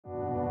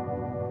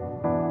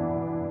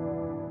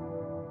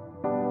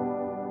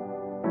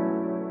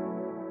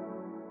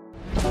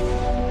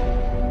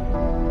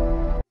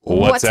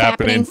What's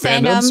happening,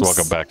 fandoms?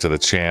 Welcome back to the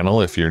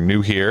channel. If you're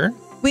new here,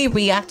 we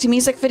react to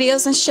music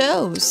videos and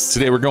shows.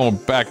 Today we're going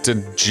back to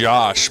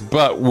Josh,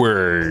 but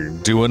we're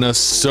doing a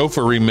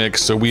sofa remix,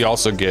 so we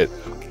also get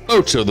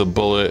Ocho the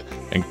Bullet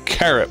and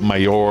Carrot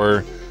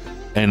Mayor.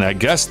 And I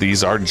guess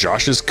these are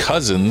Josh's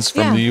cousins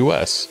from the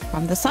US.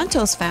 From the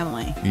Santos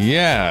family.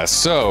 Yeah,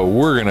 so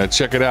we're gonna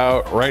check it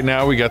out. Right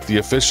now we got the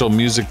official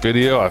music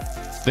video. I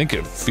think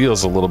it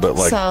feels a little bit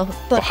like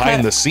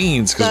behind the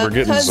scenes because we're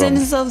getting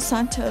cousins of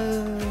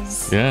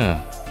Santos. Yeah.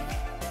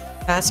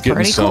 That's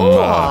pretty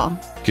cool.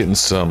 Getting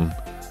some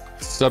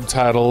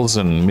subtitles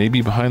and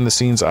maybe behind the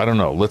scenes. I don't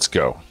know. Let's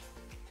go.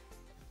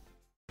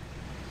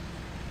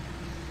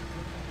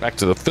 Back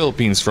to the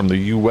Philippines from the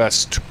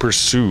US to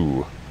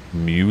pursue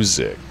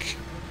music.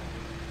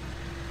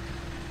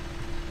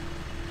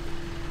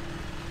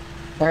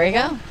 There you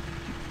go.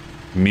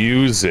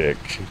 Music.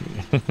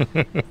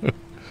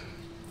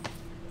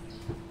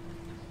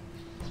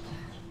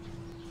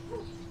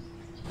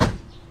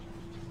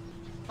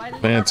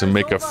 Man, to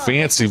make a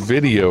fancy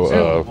video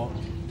of.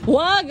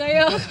 Wag,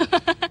 ayo.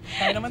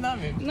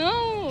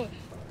 No.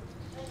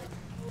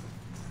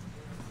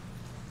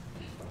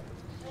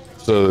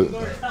 So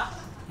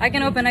I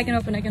can open.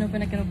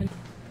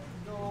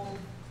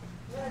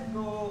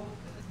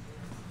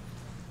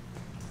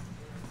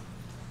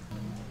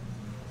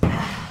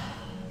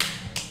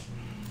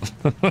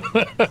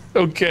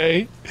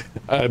 okay,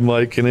 I'm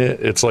liking it.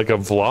 It's like a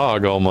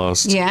vlog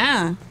almost.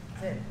 Yeah.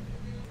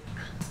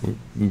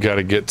 We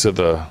gotta get to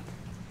the.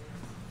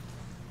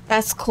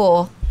 That's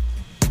cool.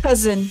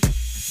 Cousin.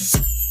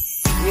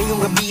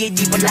 Ngayong gabi ay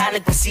di pala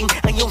nagpasing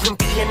ang iyong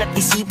himpilan at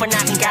isipan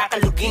natin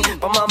kakalugin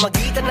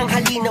pamamagitan ng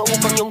halina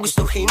upang iyong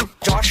gustuhin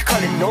Josh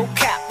Cullen, no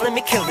cap, let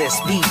me kill this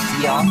beat,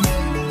 y'all.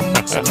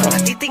 Sa mga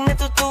titing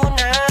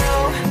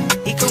natutunaw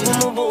ikaw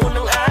bumubuo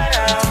ng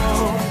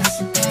araw.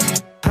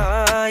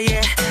 Oh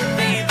yeah,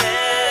 baby,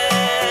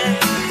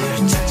 your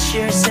touch,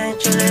 your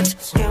scent, your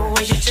lips, can't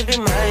wait you to be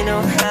mine,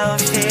 oh how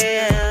it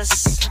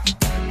feels.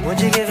 Won't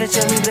you give it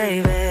to me,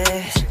 baby?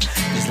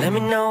 Just let me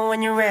know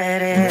when you're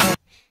ready.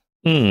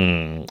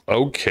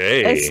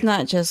 Okay. It's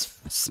not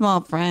just small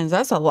friends.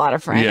 That's a lot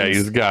of friends. Yeah,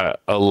 he's got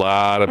a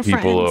lot of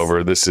people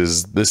over. This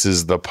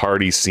is the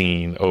party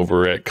scene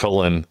over at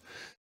Cullen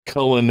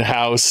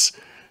House.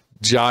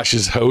 Josh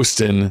is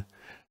hosting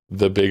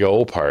the big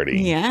old party.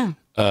 Yeah.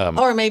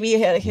 Or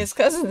maybe at his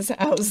cousin's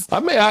house.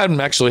 I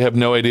actually have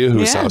no idea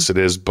whose house it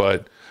is,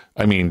 but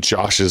I mean,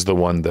 Josh is the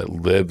one that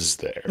lives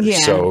there. Yeah.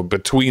 So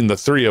between the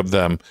three of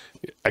them,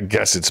 I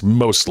guess it's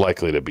most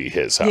likely to be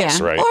his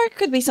house, right? Or it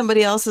could be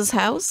somebody else's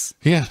house.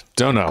 Yeah,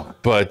 don't know.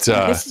 But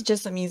this is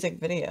just a music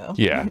video.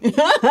 Yeah.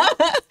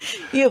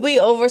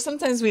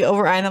 Sometimes we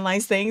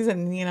overanalyze things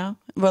and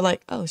we're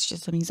like, oh, it's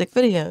just a music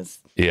videos.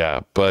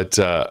 Yeah, but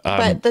the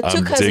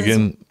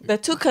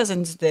two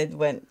cousins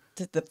went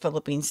to the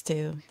Philippines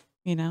too,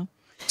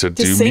 to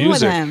do sing music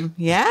with them.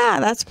 Yeah,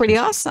 that's pretty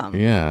awesome.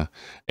 Yeah,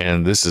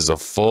 and this is a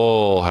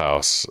full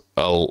house,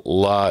 a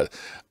lot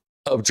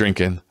of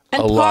drinking,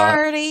 and a lot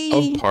of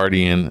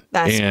partying.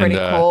 That's pretty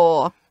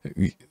cool.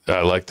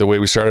 I like the way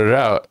we started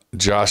out.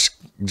 Josh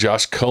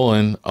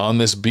Cullen on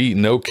this beat,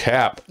 no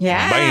cap.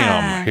 Yeah,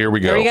 bam. Here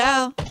we go. Here we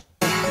go.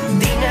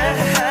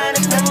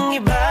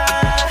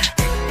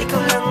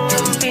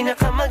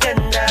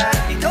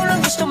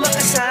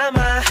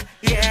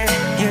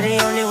 You're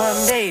the only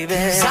one, baby.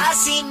 I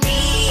see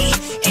me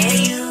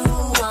and you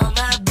on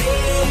my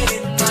bed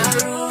in my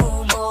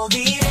room,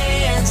 holding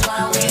hands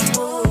while we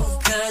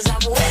move. Cause I'm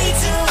way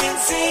too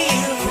into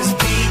you. Cause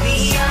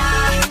baby,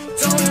 I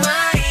don't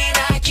mind.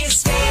 I can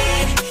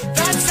spend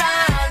the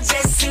time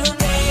just to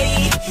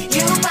make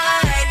you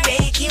mine,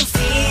 make you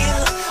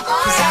feel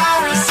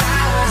alright.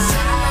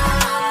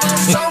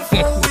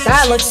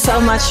 That looks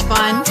so much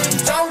fun.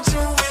 Don't do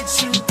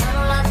it, you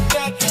I'm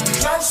getting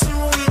close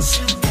to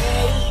it, you.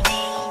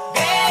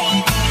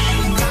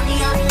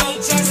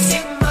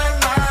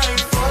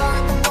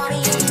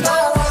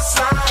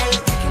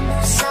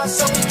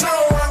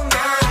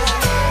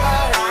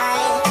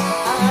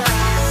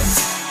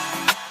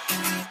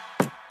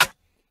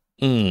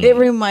 It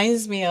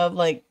reminds me of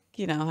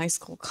high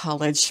school,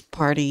 college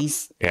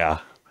parties. Yeah.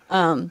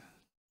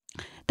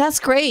 That's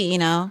great.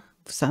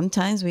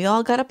 Sometimes we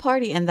all got a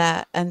party and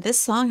this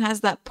song has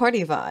that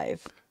party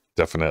vibe.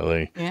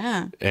 Definitely.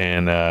 Yeah.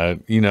 And,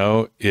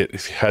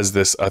 it has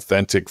this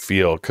authentic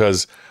feel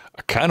because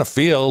I kind of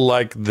feel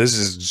like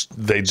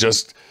they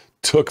just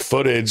took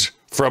footage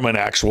from an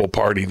actual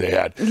party they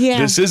had. Yeah.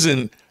 This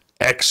isn't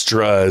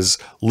extras.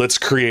 Let's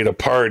create a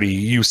party.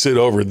 You sit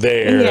over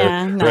there.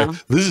 Yeah, no.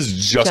 Right? This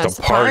is just a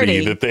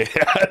party that they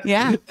had.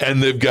 Yeah.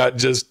 And they've got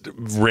just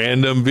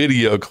random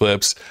video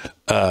clips.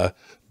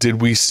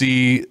 Did we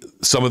see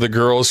some of the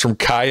girls from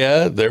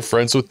Kaya? They're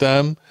friends with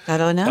them. I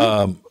don't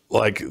know.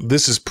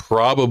 This is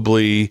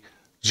probably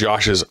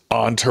Josh's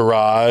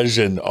entourage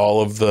and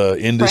all of the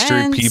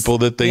industry people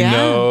that they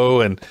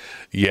know. And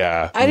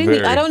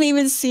I don't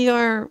even see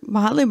our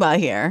Mahaliba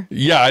here.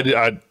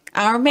 Yeah.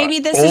 Or maybe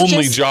this only is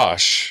just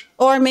Josh.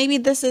 Or maybe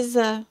this is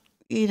a,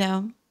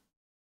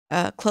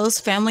 a close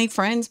family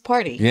friends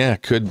party. Yeah,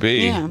 could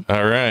be. Yeah.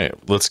 All right,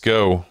 let's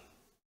go.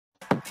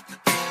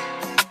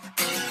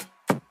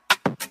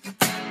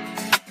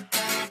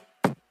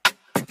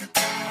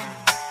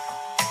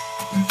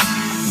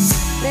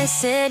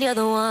 Listen, you're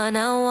the one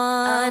I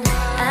want.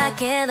 I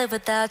can't live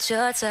without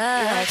your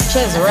touch. She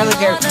has a really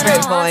great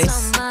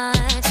voice.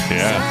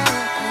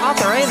 Yeah. All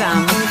three of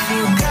them. If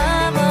you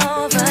come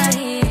over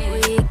here,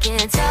 we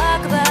can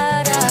talk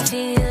about our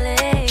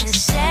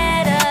feelings,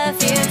 shed a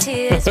few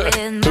tears with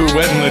Who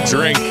went in the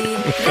drink?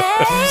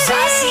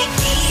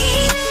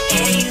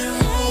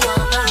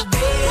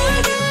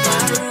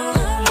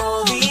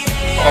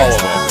 All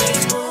of them.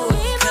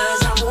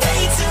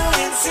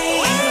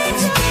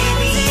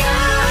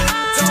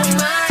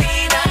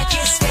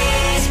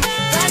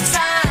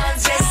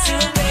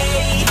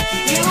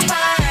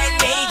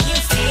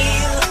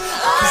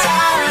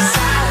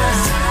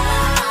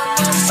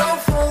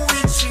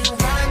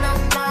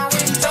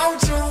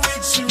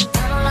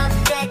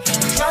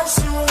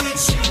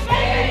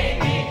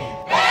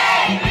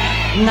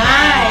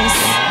 Nice.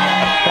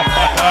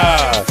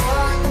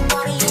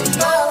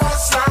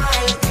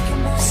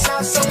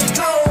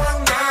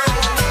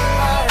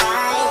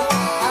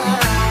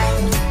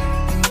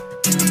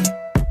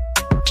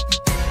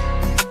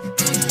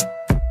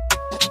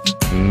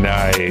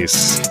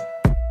 Nice.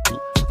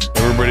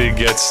 Everybody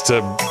gets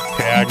to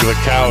tag the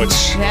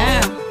couch.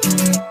 Yeah.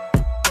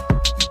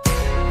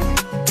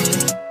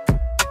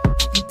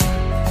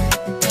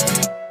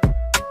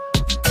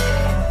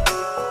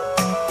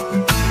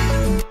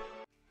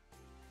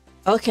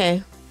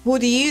 Okay, who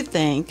do you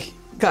think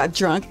got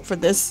drunk for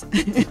this?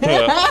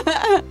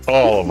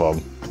 All of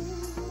them.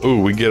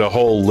 Ooh, we get a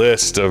whole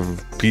list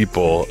of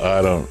people.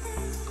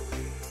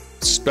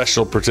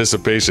 Special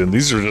participation.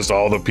 These are just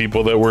all the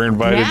people that were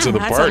invited to the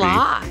that's party. A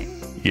lot.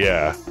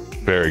 Yeah,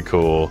 very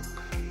cool.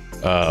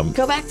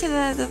 Go back to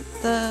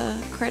the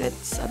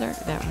credits.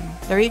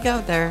 There you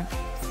go. They're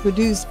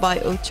produced by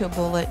Ocho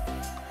Bullet,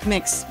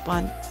 mixed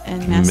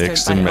and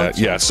mastered by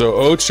Ocho. Yeah, so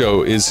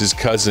Ocho is his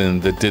cousin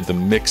that did the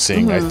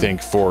mixing, I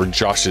think, for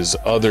Josh's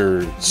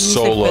other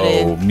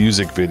solo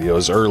music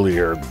videos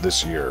earlier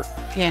this year.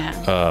 Yeah.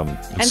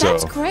 And so,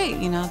 that's great.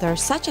 You know, they're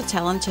such a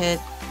talented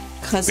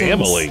cousins.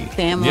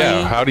 Family.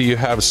 Yeah, how do you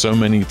have so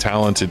many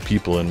talented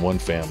people in one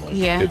family?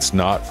 Yeah. It's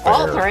not fair.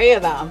 All three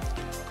of them.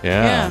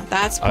 Yeah.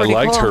 That's pretty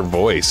I liked cool. her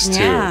voice,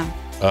 too. Yeah.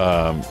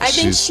 I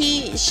think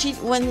she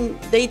when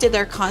they did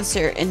their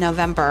concert in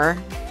November,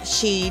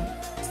 she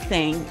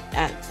sang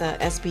at the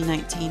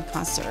SB19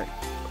 concert.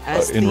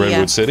 In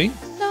Redwood City?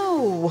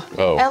 No.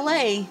 Oh.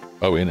 LA.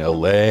 Oh, in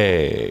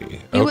LA.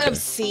 You would have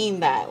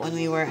seen that when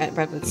we were at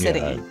Redwood City.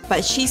 Yeah.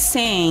 But she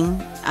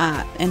sang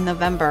in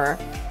November.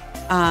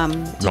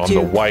 On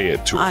the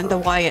Wyatt tour. On the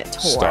Wyatt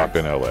tour. Stop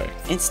in LA.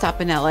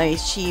 Stop in LA.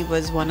 She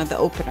was one of the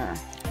opener.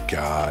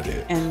 Got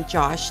it. And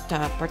Josh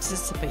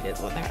participated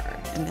with her.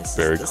 And this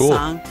Very is the cool.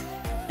 song.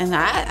 And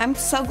I'm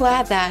so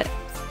glad that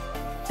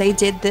they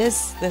did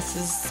this. This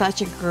is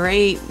such a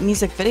great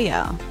music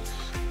video.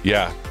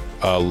 Yeah,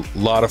 a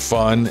lot of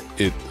fun.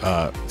 It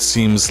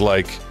seems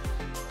like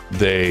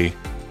they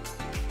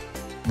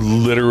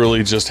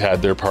literally just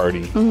had their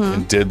party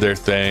and did their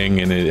thing,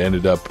 and it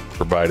ended up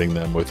providing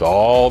them with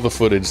all the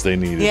footage they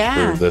needed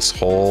for this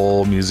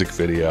whole music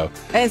video.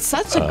 It's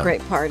such a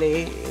great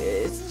party.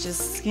 It's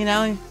just, you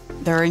know,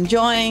 they're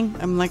enjoying.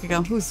 I'm like,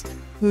 who's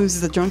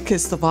the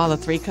drunkest of all the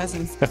three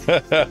cousins?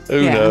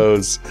 Who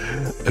knows?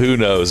 Who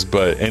knows?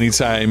 But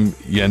anytime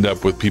you end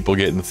up with people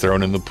getting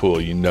thrown in the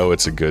pool, you know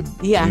it's a good.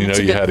 Yeah, you know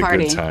you had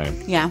party. a good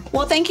time. Yeah.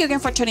 Well, thank you again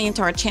for tuning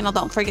into our channel.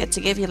 Don't forget to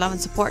give your love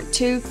and support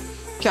to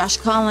Josh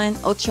Cullen,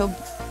 Ocho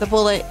the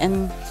Bullet,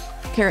 and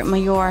Carrot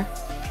Mayor.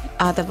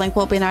 The link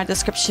will be in our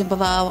description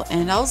below,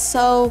 and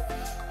also,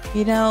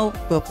 you know,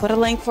 we'll put a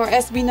link for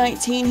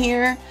SB19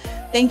 here.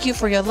 Thank you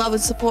for your love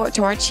and support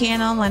to our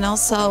channel, and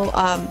also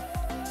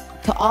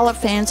to all our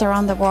fans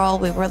around the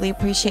world. We really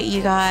appreciate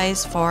you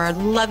guys for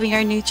loving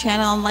our new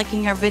channel and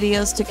liking our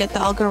videos to get the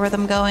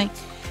algorithm going.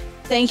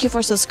 Thank you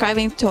for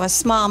subscribing to our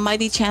small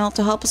mighty channel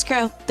to help us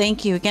grow.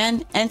 Thank you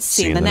again, and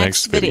see you in the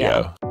next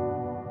video.